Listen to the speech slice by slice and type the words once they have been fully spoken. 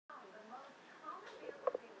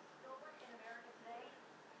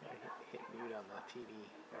do it on the TV.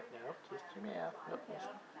 No, just your mouth. Nope.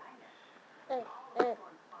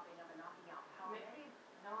 Maybe,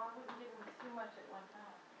 no, I wouldn't give him too much at one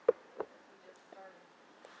time. He just started.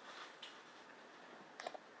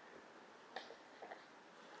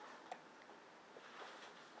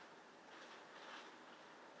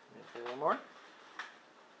 A little more.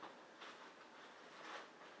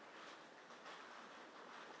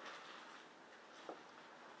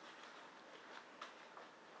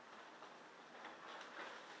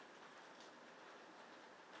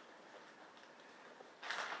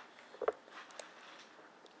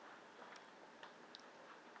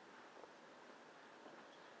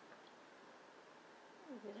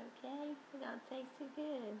 Is it okay? It don't taste too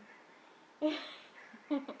good.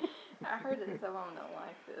 I heard that someone don't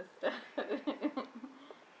like this stuff.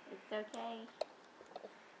 It's okay.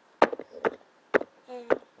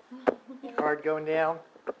 Card going down.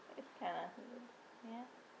 It's kind of, yeah.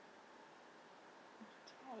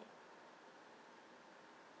 Try it.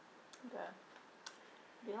 Okay.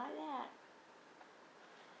 Do like that.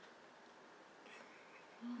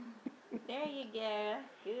 There you go.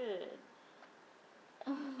 That's good.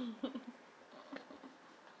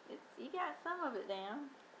 You got some of it down.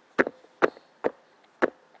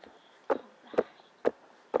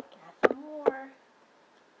 Got some more.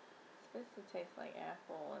 It's supposed to taste like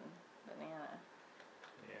apple and banana.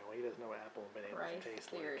 Yeah, well, he doesn't know what apple and banana Rice taste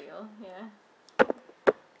cereal, like. yeah.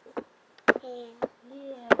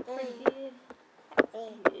 Yeah, it's pretty good.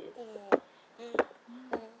 That's good.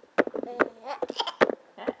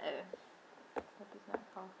 Uh-oh. Hope he's not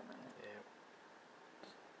coughing on it. Yeah.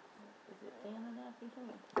 Is it thin enough, you think?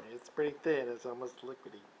 It's pretty thin. It's almost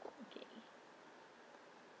liquidy. Okay.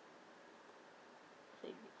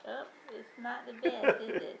 Oh, it's not the best, is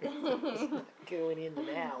it? It's not going in the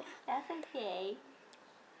mouth. That's okay.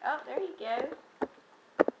 Oh, there you go.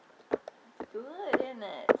 It's good, isn't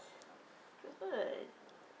it? Good.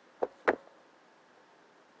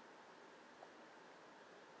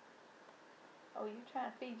 Oh, you're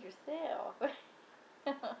trying to feed yourself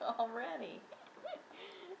already.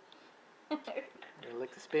 You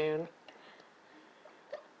lick the spoon.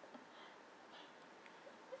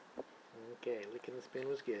 Okay, licking the spoon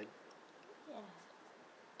was good. Yeah.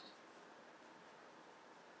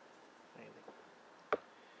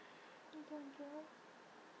 You're doing good.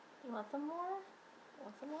 You want some more?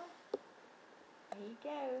 Want some more? There you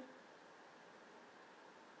go.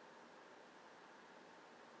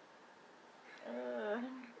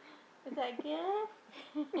 Is that good?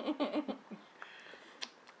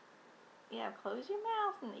 Yeah, close your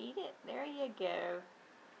mouth and eat it. There you go.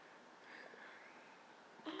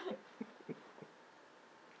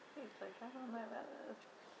 He's like, I don't know about this.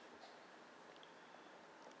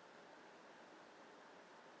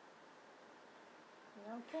 You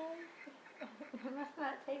okay? It must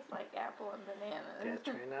not taste like apple and bananas. Dad,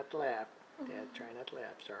 try not to laugh. Dad, try not to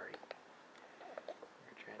laugh. Sorry.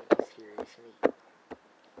 We're trying to be serious and eat.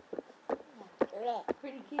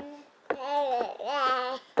 Pretty good?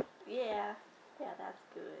 Yeah. Yeah, that's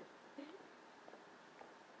good.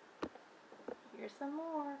 Here's some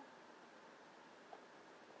more.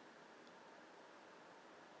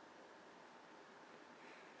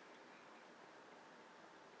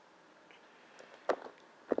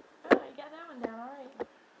 Oh, you got that one down alright.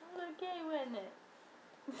 That was okay, wasn't it?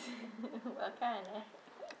 Well, kinda.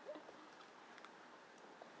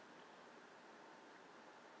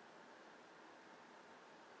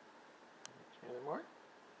 Any more?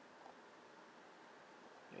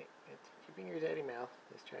 Wait, keep your fingers out of your mouth.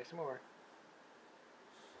 Let's try some more.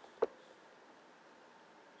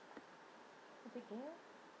 Is it good?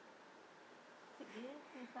 Is it good?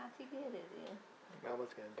 It's not too good, is it?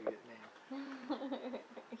 Mama's gonna do it now.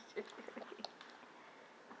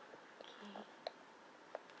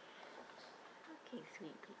 Okay,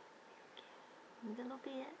 sweet pea. A little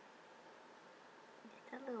bit. Just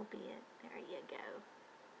a little bit. There you go.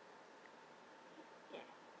 Yeah.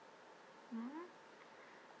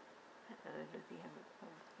 Uh-oh, does he have a...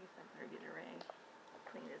 Oh, he's not very good at rag.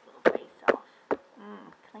 Clean his little face off.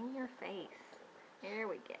 Clean your face. There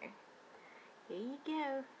we go. Here you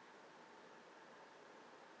go.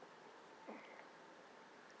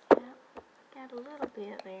 Yep, got a little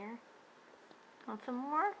bit there. Want some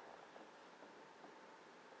more?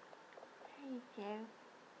 There you go.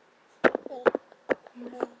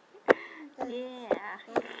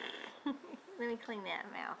 Yeah. Let me clean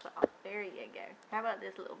that mouth off. There you go. How about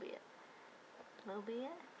this little bit? A little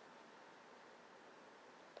bit?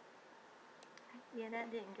 Yeah,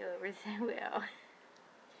 that didn't go over so well.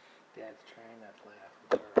 Dad's trying not to laugh.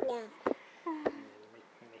 I'm sorry.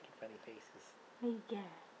 You're making funny faces. There you go.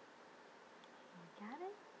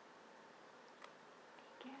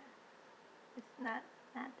 not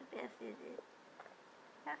the best, is it?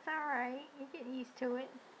 That's alright. You're getting used to it.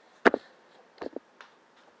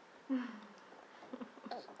 I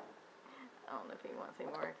don't know if he wants any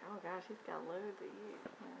more. Oh gosh, he's got loads of you.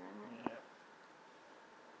 Yeah.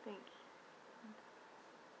 I think.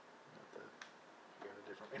 You got a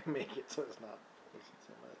different way to make it so it's not losing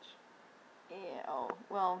so much. Yeah. Oh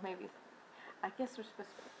well, maybe. I guess we're supposed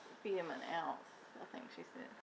to feed him an ounce. I think she said.